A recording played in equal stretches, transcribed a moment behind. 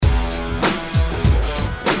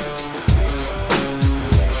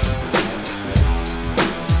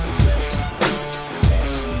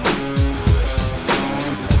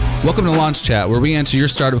Welcome to Launch Chat, where we answer your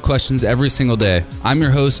startup questions every single day. I'm your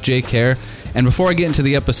host, Jay Kerr, and before I get into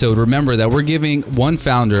the episode, remember that we're giving one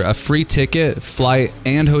founder a free ticket, flight,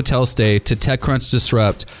 and hotel stay to TechCrunch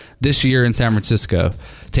Disrupt this year in San Francisco.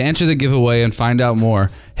 To enter the giveaway and find out more,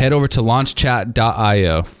 head over to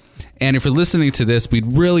launchchat.io. And if you're listening to this, we'd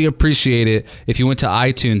really appreciate it if you went to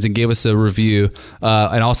iTunes and gave us a review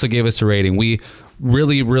and also gave us a rating. We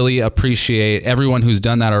really appreciate everyone who's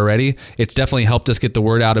done that already. It's definitely helped us get the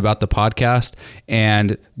word out about the podcast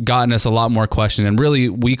and gotten us a lot more questions. And really,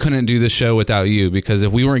 we couldn't do this show without you, because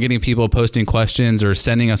if we weren't getting people posting questions or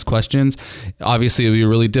sending us questions, obviously it would be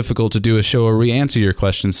really difficult to do a show where we answer your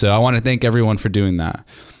questions. So I want to thank everyone for doing that.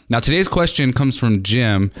 Now, today's question comes from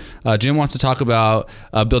Jim. Jim wants to talk about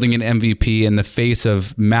building an MVP in the face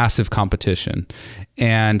of massive competition.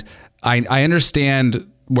 And I understand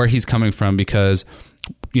where he's coming from, because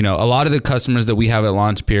a lot of the customers that we have at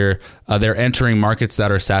LaunchPeer, they're entering markets that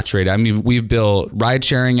are saturated. I mean, we've built ride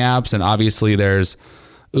sharing apps, and obviously there's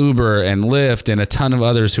Uber and Lyft and a ton of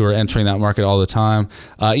others who are entering that market all the time.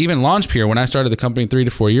 Even LaunchPeer, when I started the company 3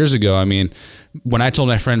 to 4 years ago, I mean, when I told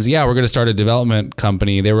my friends, yeah, we're going to start a development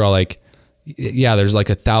company, they were all like, yeah, there's like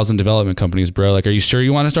 1,000 development companies, bro. Like, are you sure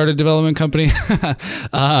you want to start a development company?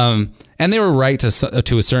 And they were right to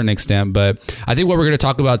a certain extent. But I think what we're going to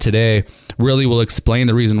talk about today really will explain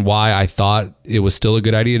the reason why I thought it was still a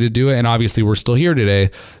good idea to do it. And obviously we're still here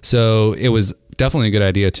today. So it was definitely a good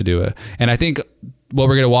idea to do it. And I think what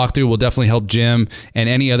we're going to walk through will definitely help Jim and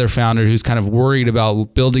any other founder who's kind of worried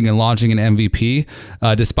about building and launching an MVP,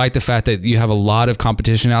 despite the fact that you have a lot of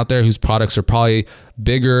competition out there whose products are probably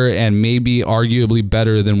bigger and maybe arguably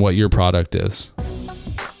better than what your product is.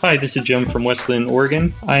 Hi, this is Jim from Wesleyan,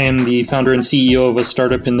 Oregon. I am the founder and CEO of a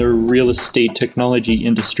startup in the real estate technology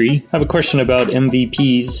industry. I have a question about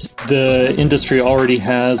MVPs. The industry already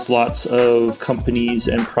has lots of companies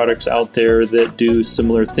and products out there that do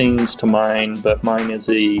similar things to mine, but mine is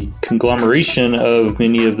a conglomeration of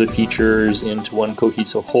many of the features into one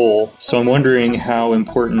cohesive whole. So I'm wondering, how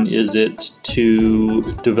important is it to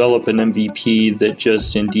develop an MVP that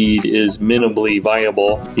just indeed is minimally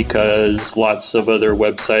viable, because lots of other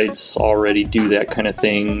websites already do that kind of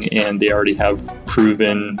thing, and they already have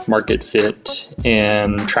proven market fit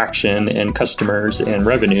and traction and customers and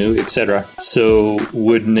revenue, etc. So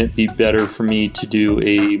wouldn't it be better for me to do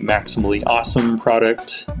a maximally awesome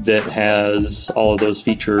product that has all of those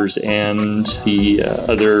features and the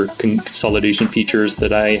other consolidation features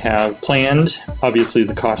that I have planned? Obviously,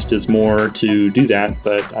 the cost is more to do that,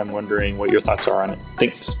 but I'm wondering what your thoughts are on it.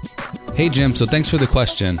 Thanks. Hey, Jim. So thanks for the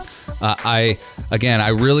question. I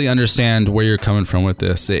really understand where you're coming from with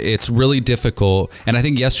this. It's really difficult. And I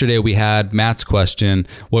think yesterday we had Matt's question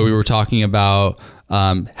where we were talking about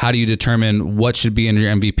how do you determine what should be in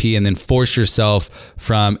your MVP and then force yourself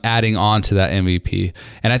from adding on to that MVP.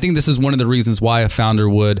 And I think this is one of the reasons why a founder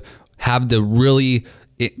would have the really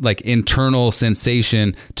internal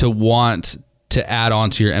sensation to want to add on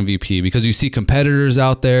to your MVP, because you see competitors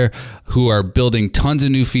out there who are building tons of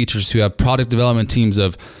new features, who have product development teams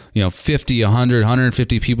of 50, 100,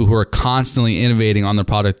 150 people who are constantly innovating on the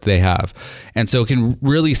product they have. And so it can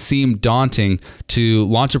really seem daunting to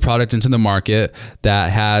launch a product into the market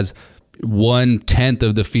that has 1/10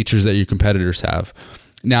 of the features that your competitors have.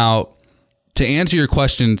 Now, to answer your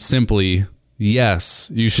question simply, yes,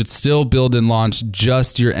 you should still build and launch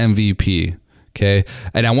just your MVP. Okay.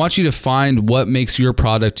 And I want you to find what makes your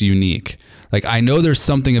product unique. Like, I know there's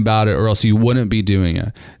something about it, or else you wouldn't be doing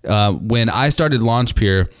it. When I started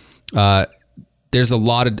LaunchPeer, there's a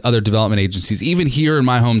lot of other development agencies. Even here in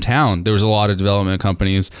my hometown, there was a lot of development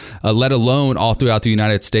companies, let alone all throughout the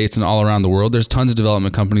United States and all around the world. There's tons of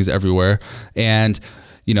development companies everywhere. And,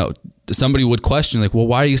 somebody would question, like, well,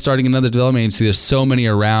 why are you starting another development agency? There's so many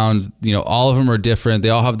around, all of them are different. They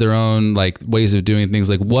all have their own ways of doing things.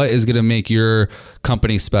 Like, what is going to make your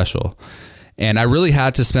company special? And I really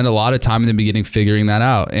had to spend a lot of time in the beginning figuring that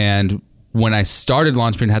out. And when I started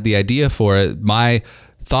LaunchPeer and had the idea for it, my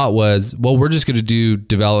thought was, well, we're just going to do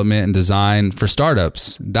development and design for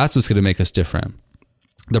startups. That's what's going to make us different.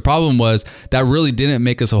 The problem was that really didn't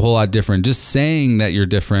make us a whole lot different. Just saying that you're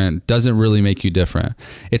different doesn't really make you different.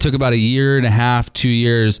 It took about 1.5 2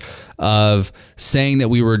 years of saying that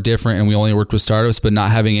we were different and we only worked with startups, but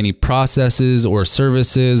not having any processes or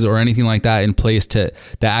services or anything like that in place that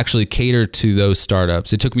actually cater to those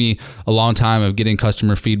startups. It took me a long time of getting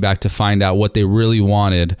customer feedback to find out what they really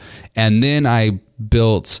wanted. And then I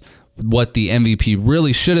built what the MVP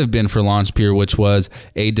really should have been for Launchpeer, which was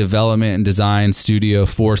a development and design studio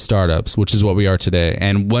for startups, which is what we are today.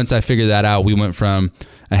 And once I figured that out, we went from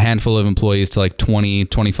a handful of employees to like 20,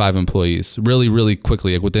 25 employees really, really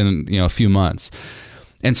quickly, like within, a few months.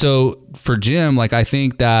 And so for Jim, like, I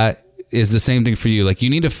think that is the same thing for you. Like, you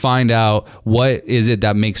need to find out what is it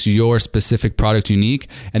that makes your specific product unique,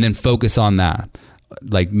 and then focus on that.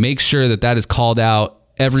 Like, make sure that that is called out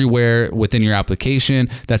everywhere within your application.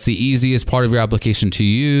 That's the easiest part of your application to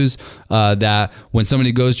use, that when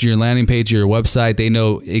somebody goes to your landing page or your website, they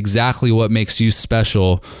know exactly what makes you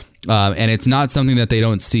special. And it's not something that they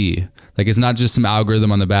don't see. Like, it's not just some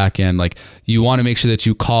algorithm on the back end. Like, you want to make sure that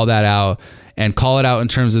you call that out, and call it out in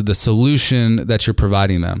terms of the solution that you're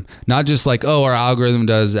providing them. Not just like, oh, our algorithm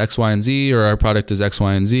does X, Y, and Z, or our product does X,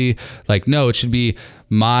 Y, and Z. Like, no, it should be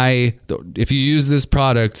if you use this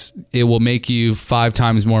product, it will make you 5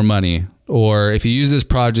 times more money. Or if you use this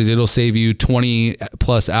project, it'll save you 20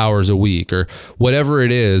 plus hours a week, or whatever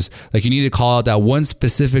it is. Like, you need to call out that one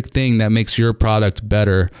specific thing that makes your product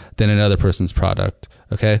better than another person's product.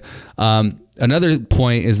 Okay. Another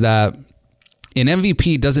point is that an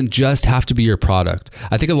MVP doesn't just have to be your product.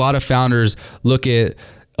 I think a lot of founders look at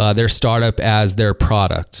their startup as their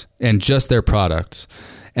product and just their product.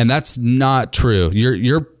 And that's not true.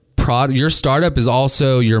 Your startup is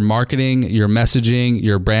also your marketing, your messaging,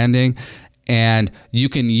 your branding, and you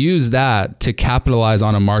can use that to capitalize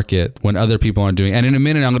on a market when other people aren't doing it. And in a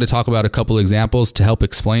minute, I'm going to talk about a couple examples to help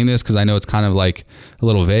explain this, because I know it's kind of like a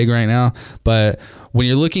little vague right now. But when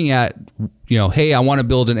you're looking at, hey, I want to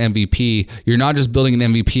build an MVP, you're not just building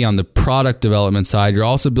an MVP on the product development side, you're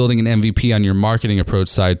also building an MVP on your marketing approach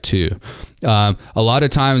side too. A lot of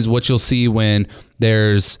times what you'll see when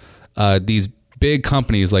there's these big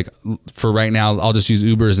companies, like for right now, I'll just use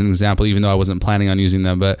Uber as an example, even though I wasn't planning on using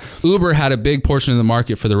them, but Uber had a big portion of the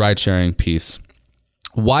market for the ride sharing piece.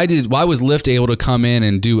 Why was Lyft able to come in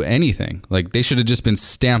and do anything? Like, they should have just been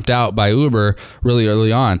stamped out by Uber really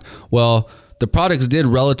early on. Well, the products did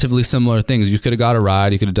relatively similar things. You could have got a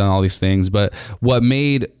ride, you could have done all these things, but what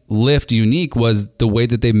made Lyft unique was the way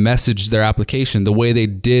that they messaged their application, the way they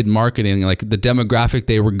did marketing, like the demographic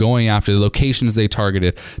they were going after, the locations they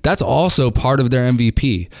targeted. That's also part of their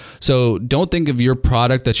MVP. So don't think of your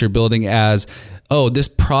product that you're building as, oh, this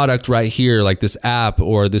product right here, like this app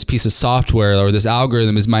or this piece of software or this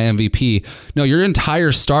algorithm is my MVP. No, your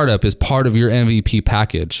entire startup is part of your MVP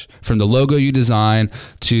package, from the logo you design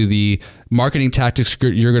to the marketing tactics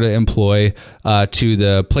you're going to employ, to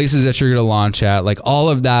the places that you're going to launch at. Like, all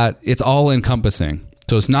of that, it's all encompassing.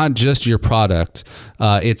 So it's not just your product,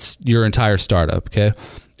 it's your entire startup. Okay.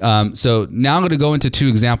 So now I'm going to go into 2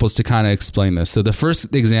 examples to kind of explain this. So the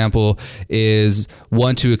first example is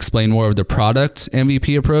one to explain more of the product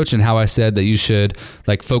MVP approach and how I said that you should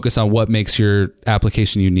like focus on what makes your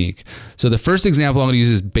application unique. So the first example I'm going to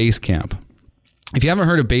use is Basecamp. If you haven't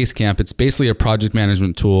heard of Basecamp, it's basically a project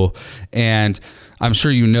management tool. And I'm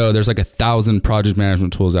sure there's like 1,000 project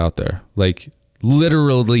management tools out there. Like,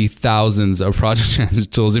 literally thousands of project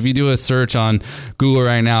management tools. If you do a search on Google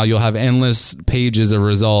right now, you'll have endless pages of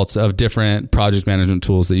results of different project management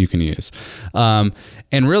tools that you can use. And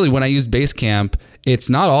really, when I used Basecamp, it's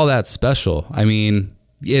not all that special. I mean,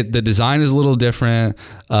 the design is a little different.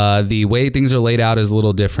 The way things are laid out is a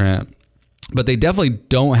little different. But they definitely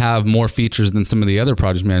don't have more features than some of the other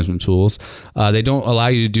project management tools. They don't allow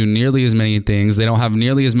you to do nearly as many things. They don't have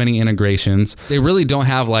nearly as many integrations. They really don't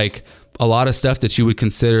have like a lot of stuff that you would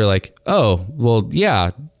consider like, oh, well,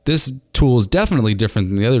 yeah, this tool is definitely different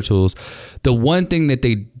than the other tools. The one thing that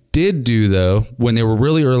they did do, though, when they were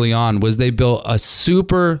really early on, was they built a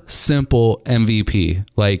super simple MVP,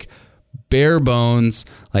 like bare bones.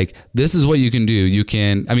 Like, this is what you can do. You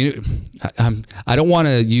can, I don't want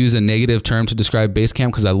to use a negative term to describe Basecamp,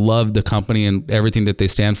 because I love the company and everything that they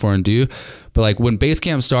stand for and do. But like, when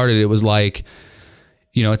Basecamp started, it was like,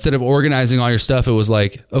 instead of organizing all your stuff, it was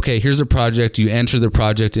like, okay, here's a project. You enter the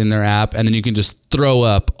project in their app, and then you can just throw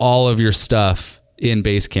up all of your stuff in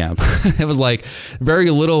Basecamp. It was like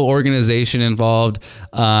very little organization involved.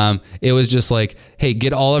 It was just like, hey,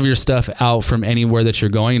 get all of your stuff out from anywhere that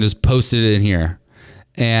you're going and just post it in here.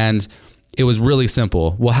 And it was really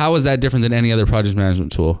simple. Well, how is that different than any other project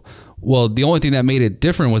management tool? Well, the only thing that made it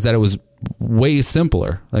different was that it was way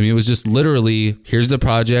simpler. I mean, it was just literally, here's the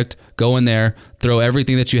project, go in there, throw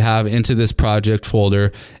everything that you have into this project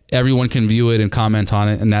folder. Everyone can view it and comment on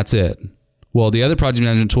it, and that's it. Well, the other project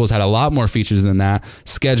management tools had a lot more features than that.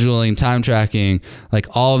 Scheduling, time tracking, like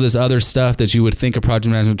all of this other stuff that you would think a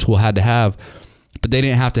project management tool had to have, but they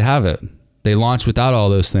didn't have to have it. They launched without all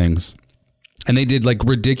those things. And they did like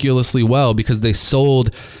ridiculously well because they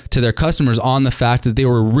sold to their customers on the fact that they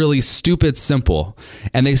were really stupid simple.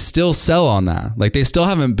 And they still sell on that. Like they still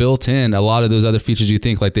haven't built in a lot of those other features you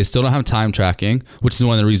think. Like they still don't have time tracking, which is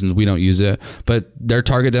one of the reasons we don't use it. But their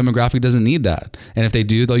target demographic doesn't need that. And if they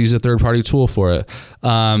do, they'll use a third-party tool for it.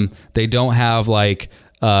 They don't have like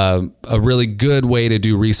a really good way to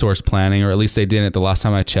do resource planning, or at least they didn't the last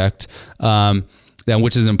time I checked.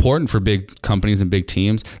 Which is important for big companies and big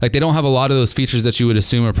teams. Like they don't have a lot of those features that you would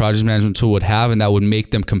assume a project management tool would have, and that would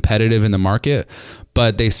make them competitive in the market.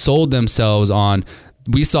 But they sold themselves on,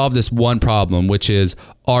 we solve this one problem, which is,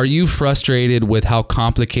 are you frustrated with how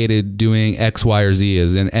complicated doing X, Y, or Z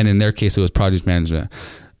is? And in their case, it was project management.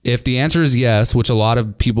 If the answer is yes, which a lot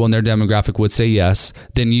of people in their demographic would say yes,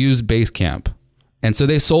 then use Basecamp. And so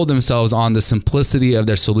they sold themselves on the simplicity of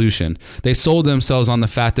their solution. They sold themselves on the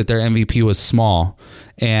fact that their MVP was small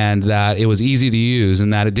and that it was easy to use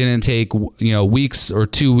and that it didn't take, weeks or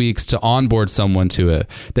 2 weeks to onboard someone to it,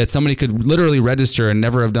 that somebody could literally register and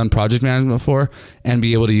never have done project management before and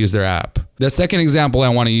be able to use their app. The second example I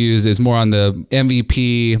want to use is more on the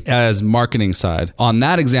MVP as marketing side. On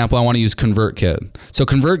that example, I want to use ConvertKit. So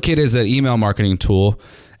ConvertKit is an email marketing tool.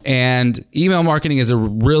 And email marketing is a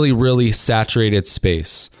really, really saturated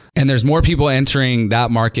space. And there's more people entering that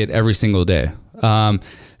market every single day.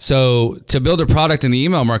 So to build a product in the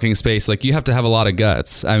email marketing space, like you have to have a lot of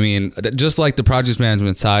guts. I mean, just like the project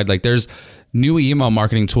management side, like there's new email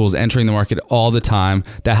marketing tools entering the market all the time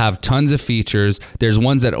that have tons of features. There's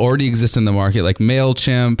ones that already exist in the market, like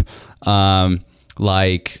MailChimp,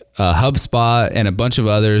 like HubSpot and a bunch of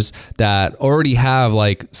others that already have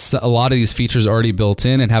like a lot of these features already built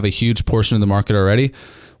in and have a huge portion of the market already.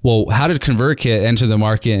 Well, how did ConvertKit enter the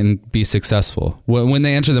market and be successful? When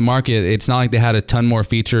they entered the market, it's not like they had a ton more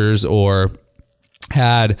features or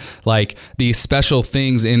had like these special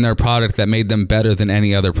things in their product that made them better than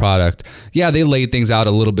any other product. Yeah, they laid things out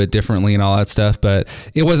a little bit differently and all that stuff, but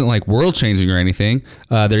it wasn't like world changing or anything.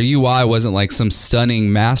 Their UI wasn't like some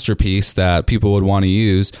stunning masterpiece that people would want to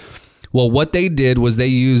use. Well, what they did was they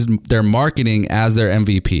used their marketing as their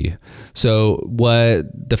MVP. So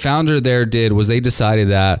what the founder there did was they decided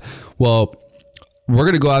that, well, we're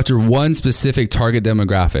going to go after one specific target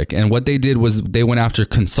demographic. And what they did was they went after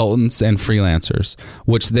consultants and freelancers,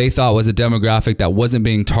 which they thought was a demographic that wasn't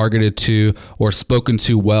being targeted to or spoken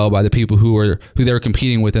to well by the people who they were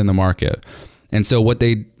competing with in the market. And so what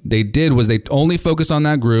they did was they only focused on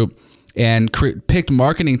that group and picked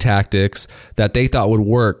marketing tactics that they thought would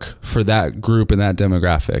work for that group and that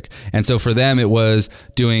demographic. And so for them, it was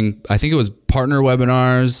doing, I think it was partner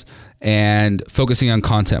webinars and focusing on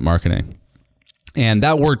content marketing. And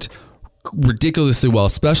that worked ridiculously well,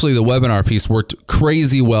 especially the webinar piece worked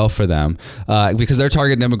crazy well for them because their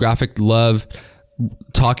target demographic loved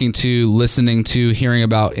talking to, listening to, hearing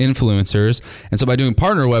about influencers. And so by doing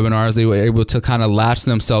partner webinars, they were able to kind of latch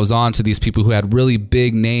themselves on to these people who had really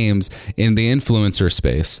big names in the influencer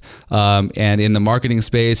space and in the marketing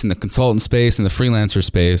space, in the consultant space, in the freelancer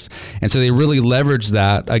space. And so they really leveraged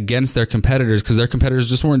that against their competitors because their competitors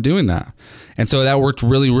just weren't doing that. And so that worked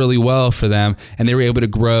really, really well for them. And they were able to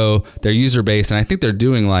grow their user base. And I think they're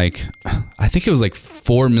doing I think it was like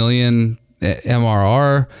 4 million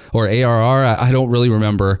MRR or ARR. I don't really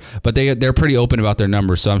remember, but they're pretty open about their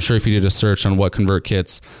numbers. So I'm sure if you did a search on what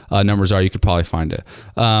ConvertKit's numbers are, you could probably find it.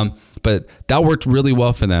 But that worked really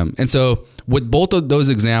well for them. And so with both of those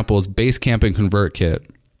examples, Basecamp and ConvertKit,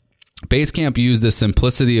 Basecamp used the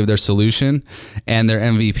simplicity of their solution and their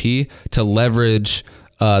MVP to leverage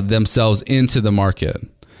themselves into the market.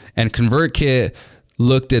 And ConvertKit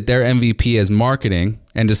looked at their MVP as marketing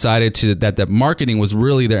and decided that the marketing was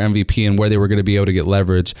really their MVP and where they were going to be able to get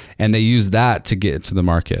leverage. And they used that to get to the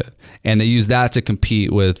market. And they used that to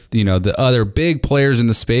compete with, the other big players in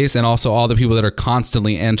the space and also all the people that are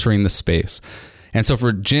constantly entering the space. And so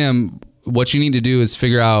for Jim, what you need to do is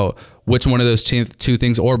figure out which one of those two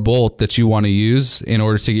things or both that you want to use in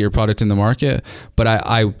order to get your product in the market. But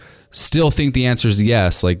I still think the answer is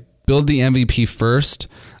yes. Like build the MVP first.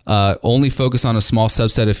 Only focus on a small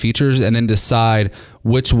subset of features and then decide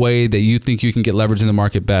which way that you think you can get leverage in the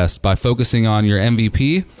market best by focusing on your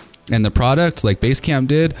MVP and the product like Basecamp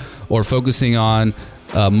did, or focusing on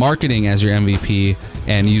marketing as your MVP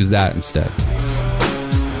and use that instead.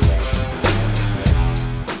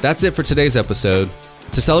 That's it for today's episode.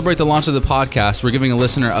 To celebrate the launch of the podcast, we're giving a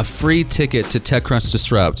listener a free ticket to TechCrunch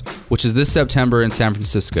Disrupt, which is this September in San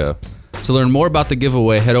Francisco. To learn more about the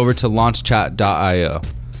giveaway, head over to launchchat.io.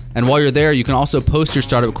 And while you're there, you can also post your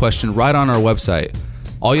startup question right on our website.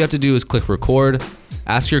 All you have to do is click record,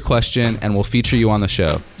 ask your question, and we'll feature you on the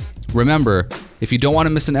show. Remember, if you don't want to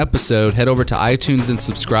miss an episode, head over to iTunes and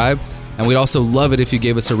subscribe, and we'd also love it if you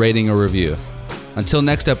gave us a rating or review. Until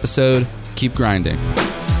next episode, keep grinding.